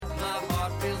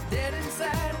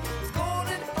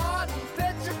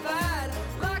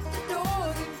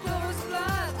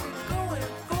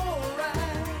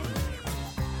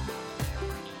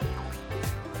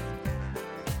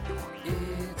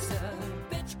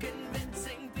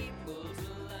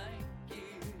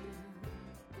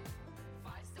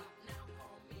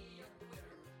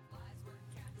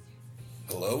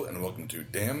Hello and welcome to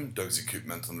Damn Doug's Acute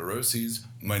Mental Neuroses.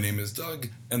 My name is Doug,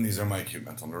 and these are my acute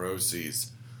mental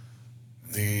neuroses.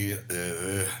 These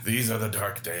are the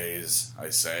dark days, I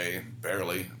say.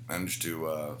 Barely managed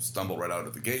to stumble right out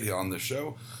of the gate here on this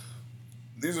show.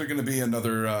 These are going to be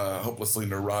another hopelessly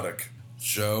neurotic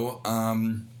show.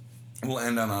 We'll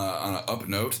end on an up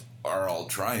note, or I'll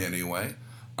try anyway.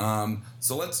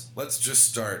 So let's just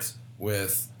start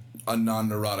with a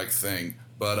non-neurotic thing.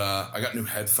 But I got new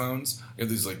headphones. I got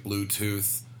these like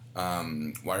Bluetooth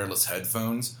wireless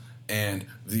headphones, and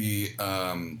the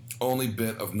only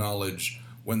bit of knowledge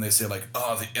when they say like,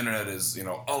 oh, the internet is,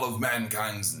 all of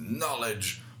mankind's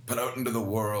knowledge put out into the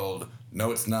world.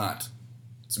 No, it's not.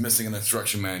 It's missing an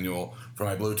instruction manual for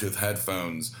my Bluetooth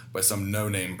headphones by some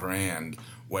no-name brand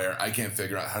where I can't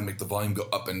figure out how to make the volume go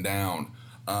up and down.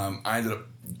 I ended up,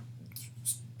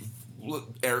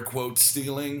 air quotes,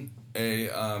 stealing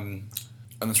an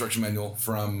instruction manual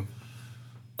from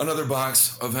another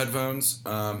box of headphones,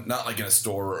 not like in a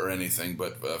store or anything,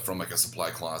 but from like a supply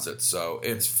closet. So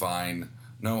it's fine,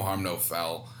 no harm, no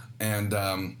foul.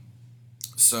 And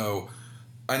so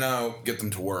I now get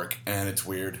them to work, and it's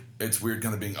weird. It's weird,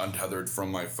 kind of being untethered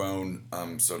from my phone,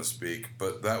 so to speak.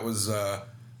 But that was a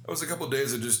couple of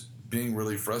days of just being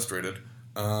really frustrated.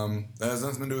 That has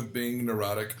nothing to do with being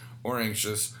neurotic or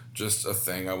anxious. Just a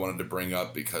thing I wanted to bring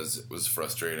up because it was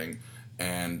frustrating.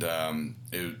 And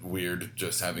it was weird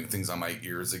just having things on my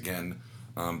ears again,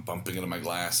 bumping into my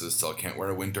glasses so I can't wear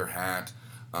a winter hat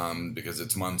because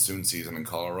it's monsoon season in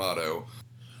Colorado.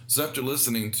 So after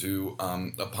listening to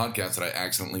a podcast that I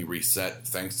accidentally reset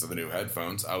thanks to the new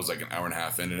headphones, I was like an hour and a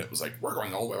half in, and it was like, we're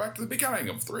going all the way back to the beginning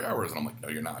of 3 hours. And I'm like, no,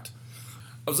 you're not.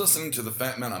 I was listening to the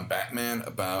Fat Man on Batman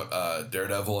about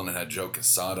Daredevil, and it had Joe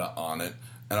Quesada on it,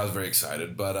 and I was very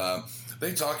excited. But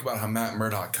they talk about how Matt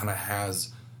Murdock kind of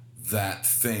has that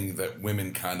thing that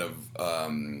women kind of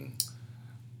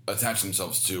attach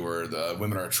themselves to, or the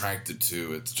women are attracted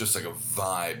to. It's just like a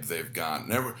vibe they've got.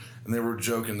 And they were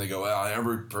joking. They go, well,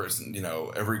 every person,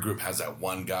 every group has that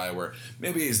one guy where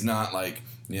maybe he's not like,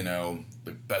 the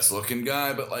best looking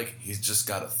guy, but like he's just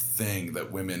got a thing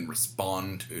that women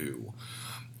respond to.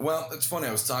 Well, it's funny.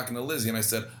 I was talking to Lizzie and I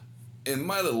said, in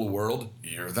my little world,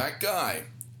 you're that guy.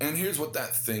 And here's what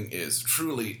that thing is.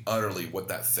 Truly, utterly what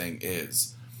that thing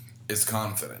is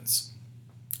confidence.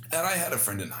 And I had a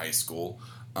friend in high school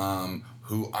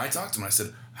who I talked to him and I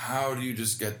said, how do you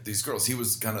just get these girls? He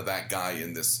was kind of that guy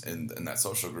in that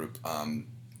social group,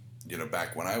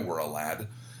 back when I were a lad.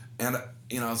 And,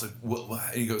 I was like, what?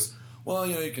 And he goes, well,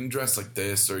 you can dress like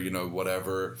this or,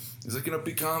 whatever. He's like,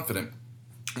 be confident.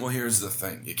 Well, here's the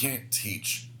thing. You can't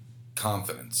teach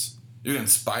confidence. You can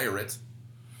inspire it,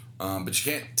 but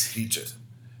you can't teach it.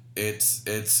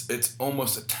 It's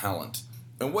almost a talent.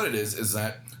 And what it is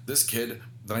that this kid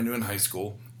that I knew in high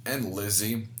school, and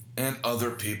Lizzie, and other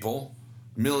people,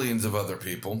 millions of other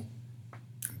people,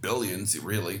 billions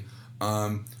really,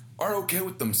 are okay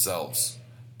with themselves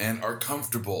and are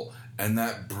comfortable, and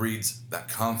that breeds that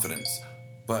confidence.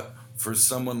 But for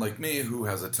someone like me who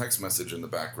has a text message in the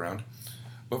background,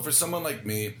 but for someone like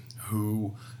me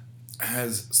who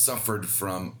has suffered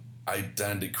from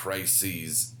identity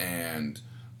crises and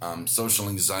social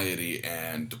anxiety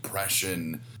and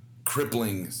depression,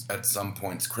 crippling at some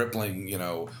points,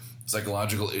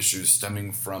 psychological issues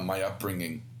stemming from my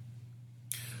upbringing.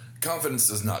 Confidence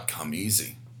does not come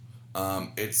easy.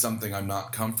 It's something I'm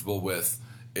not comfortable with.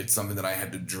 It's something that I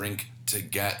had to drink to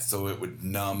get so it would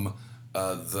numb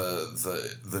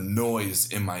the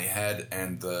noise in my head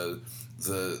and the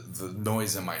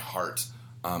noise in my heart,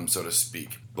 so to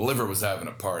speak. The liver was having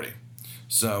a party.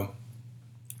 So,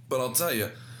 but I'll tell you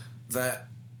that,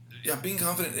 being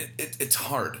confident, it's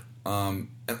hard. And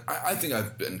I think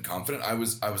I've been confident. I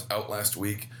was out last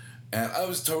week, and I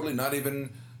was totally not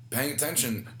even paying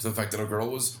attention to the fact that a girl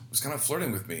was kind of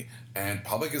flirting with me. And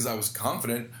probably because I was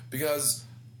confident, because,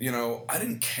 I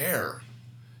didn't care.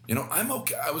 I'm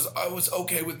okay. I was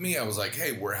okay with me. I was like,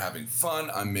 hey, we're having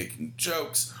fun. I'm making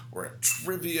jokes. We're at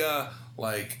trivia.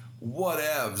 Like,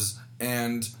 whatevs.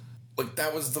 And like,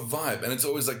 that was the vibe. And it's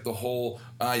always like the whole,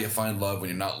 you find love when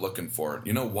you're not looking for it.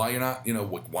 You know why you're not,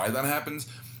 why that happens?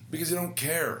 Because you don't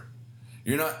care.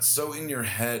 You're not so in your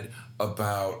head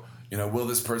about, will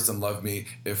this person love me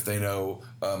if they know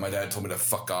my dad told me to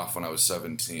fuck off when I was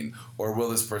 17? Or will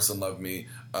this person love me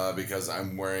because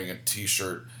I'm wearing a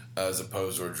t-shirt as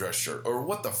opposed to a dress shirt? Or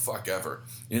what the fuck ever.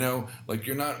 Like,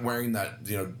 you're not wearing that,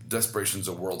 Desperation's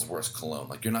a world's worst cologne.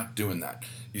 Like, you're not doing that.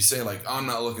 You say, like, I'm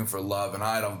not looking for love and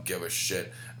I don't give a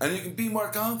shit. And you can be more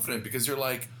confident because you're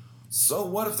like, so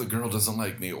what if the girl doesn't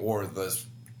like me or this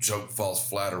joke falls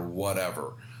flat or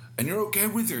whatever? And you're okay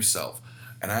with yourself.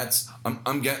 and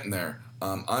I'm getting there.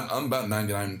 I'm about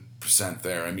 99%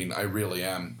 there. I mean, I really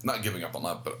am not giving up on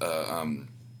that,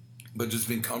 but just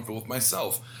being comfortable with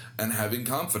myself and having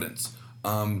confidence.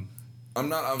 I'm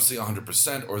not obviously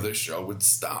 100%, or this show would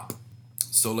stop.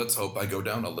 So let's hope I go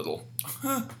down a little.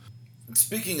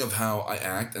 Speaking of how I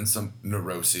act and some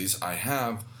neuroses I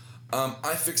have,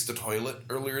 I fixed a toilet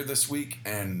earlier this week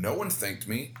and no one thanked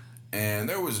me and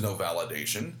there was no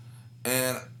validation.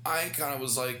 And I kind of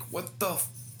was like, what the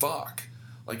fuck?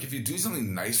 Like, if you do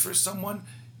something nice for someone,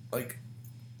 like,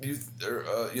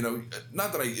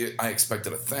 not that I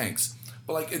expected a thanks,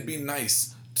 but like, it'd be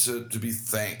nice to be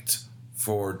thanked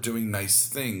for doing nice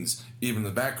things, even in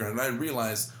the background. And I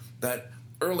realized that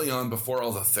early on, before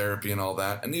all the therapy and all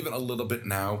that, and even a little bit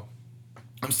now,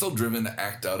 I'm still driven to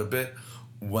act out a bit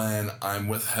when I'm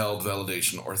withheld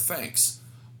validation or thanks.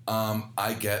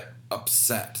 I get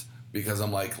upset because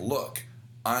I'm like, look,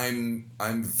 I'm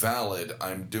valid.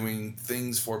 I'm doing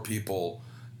things for people,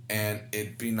 and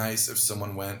it'd be nice if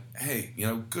someone went, hey,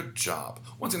 good job.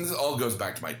 Once again, this all goes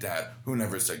back to my dad, who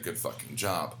never said good fucking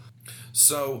job.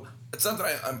 So it's not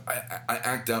that I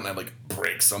act out and I like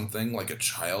break something like a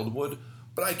child would.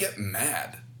 But I get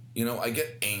mad, I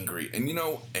get angry. And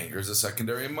anger is a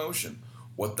secondary emotion.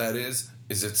 What that is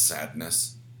it's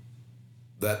sadness.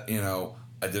 That,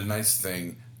 I did a nice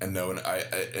thing and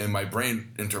and my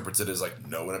brain interprets it as like,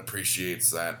 no one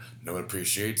appreciates that. No one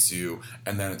appreciates you.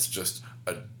 And then it's just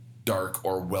a dark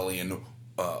Orwellian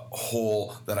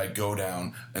hole that I go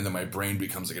down, and then my brain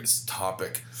becomes like a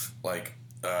dystopic, like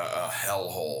a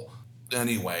hellhole.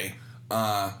 Anyway,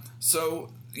 so...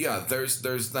 yeah,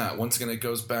 there's that. Once again, it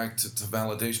goes back to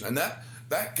validation. And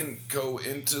that can go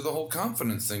into the whole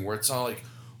confidence thing, where it's all like,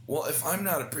 well, if I'm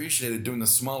not appreciated doing the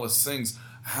smallest things,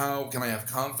 how can I have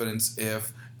confidence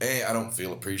if, A, I don't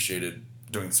feel appreciated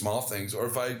doing small things, or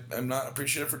if I am not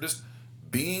appreciated for just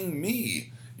being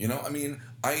me? I mean,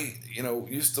 I,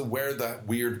 used to wear that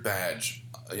weird badge,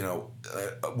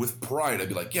 with pride. I'd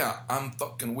be like, yeah, I'm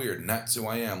fucking weird, and that's who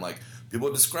I am. Like,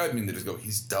 people describe me and they just go,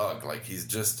 he's Doug. Like, he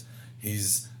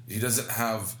doesn't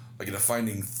have like a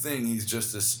defining thing. He's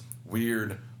just this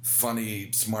weird,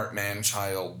 funny, smart man,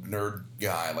 child, nerd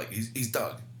guy. Like, he's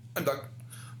Doug. I'm Doug.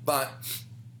 But,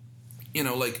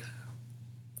 like,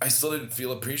 I still didn't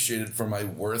feel appreciated for my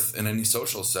worth in any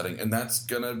social setting, and that's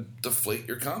gonna deflate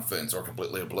your confidence or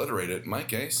completely obliterate it in my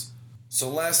case. So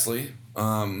lastly,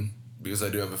 because I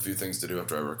do have a few things to do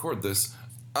after I record this,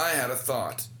 I had a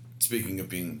thought. Speaking of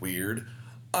being weird,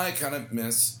 I kind of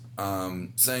miss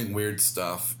saying weird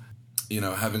stuff,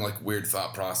 having like weird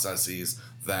thought processes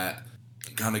that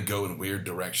kind of go in weird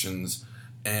directions.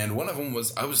 And one of them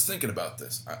was, I was thinking about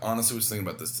this. I honestly was thinking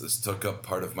about this. This took up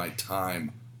part of my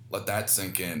time. Let that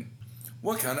sink in.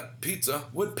 What kind of pizza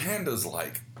would pandas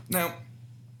like? Now,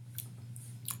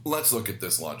 let's look at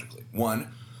this logically. One,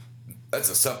 that's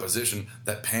a supposition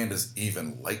that pandas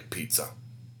even like pizza.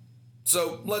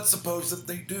 So let's suppose that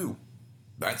they do.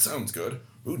 That sounds good.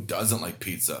 Who doesn't like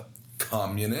pizza?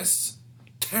 Communists,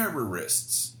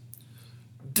 terrorists,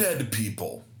 dead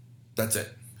people. That's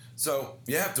it. So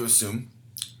you have to assume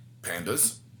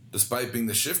pandas, despite being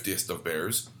the shiftiest of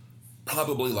bears,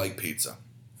 probably like pizza.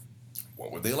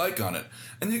 What would they like on it?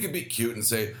 And you could be cute and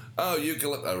say, oh,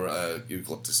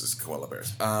 eucalyptus is koala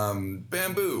bears.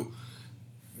 Bamboo.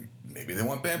 Maybe they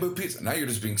want bamboo pizza. Now you're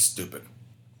just being stupid.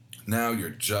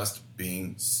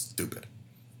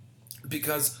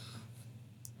 Because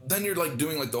then you're like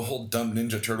doing like the whole dumb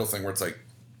Ninja Turtle thing where it's like,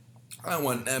 I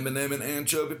want M&M and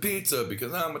anchovy pizza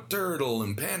because I'm a turtle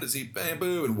and pandas eat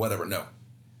bamboo and whatever. No.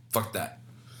 Fuck that.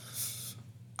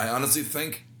 I honestly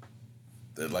think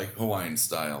they like Hawaiian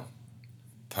style.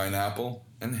 Pineapple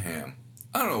and ham.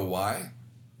 I don't know why.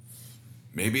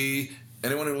 Maybe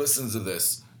anyone who listens to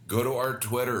this, go to our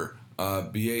Twitter,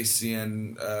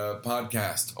 BACN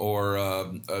podcast or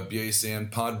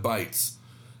BACN Pod Bites,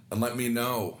 and let me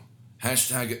know.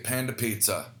 Hashtag it Panda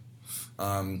Pizza.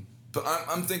 But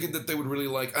I'm thinking that they would really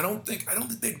like. I don't think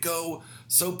they'd go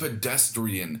so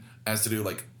pedestrian as to do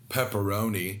like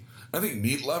pepperoni. I think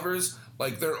meat lovers,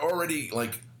 like, they're already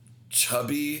like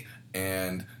chubby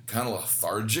and kind of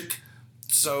lethargic,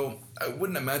 so I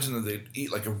wouldn't imagine that they'd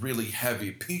eat like a really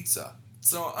heavy pizza.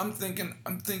 So I'm thinking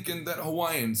that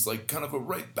Hawaiian's like kind of a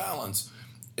right balance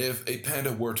if a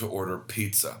panda were to order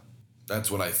pizza. That's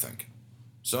what I think.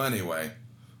 So anyway,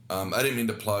 I didn't mean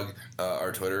to plug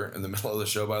our Twitter in the middle of the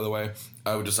show, by the way.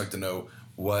 I would just like to know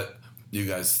what you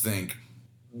guys think.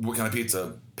 What kind of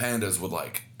pizza pandas would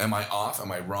like? Am I off?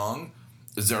 Am I wrong?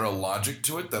 Is there a logic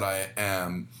to it that I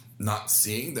am not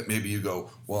seeing that maybe you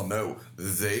go, well, no,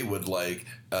 they would like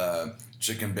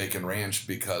chicken bacon ranch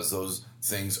because those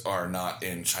things are not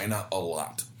in China a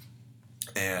lot.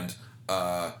 And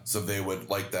so they would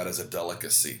like that as a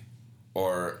delicacy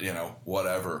or,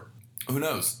 whatever. Who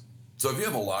knows? So if you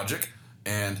have a logic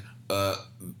and a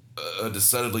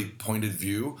decidedly pointed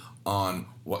view on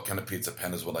what kind of pizza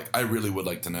pandas would like, I really would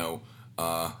like to know.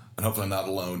 And hopefully I'm not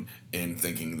alone in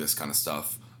thinking this kind of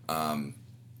stuff on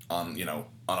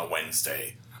a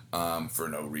Wednesday for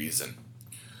no reason.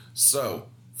 So,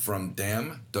 from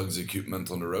Damn Doug's Acute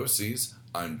Mental Neuroses,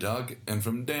 I'm Doug, and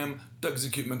from Damn Doug's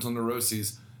Acute Mental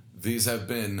Neuroses, these have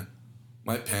been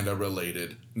my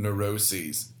panda-related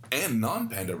neuroses and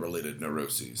non-panda-related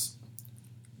neuroses.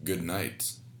 Good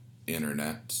night,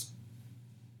 Internet.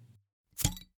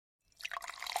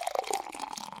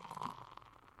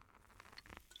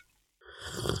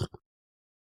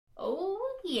 Oh,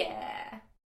 yeah.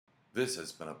 This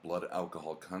has been a Blood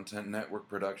Alcohol Content Network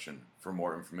production. For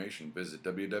more information, visit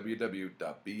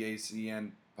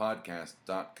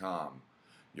www.bacnpodcast.com.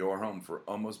 Your home for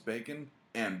Almost Bacon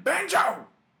and Banjo!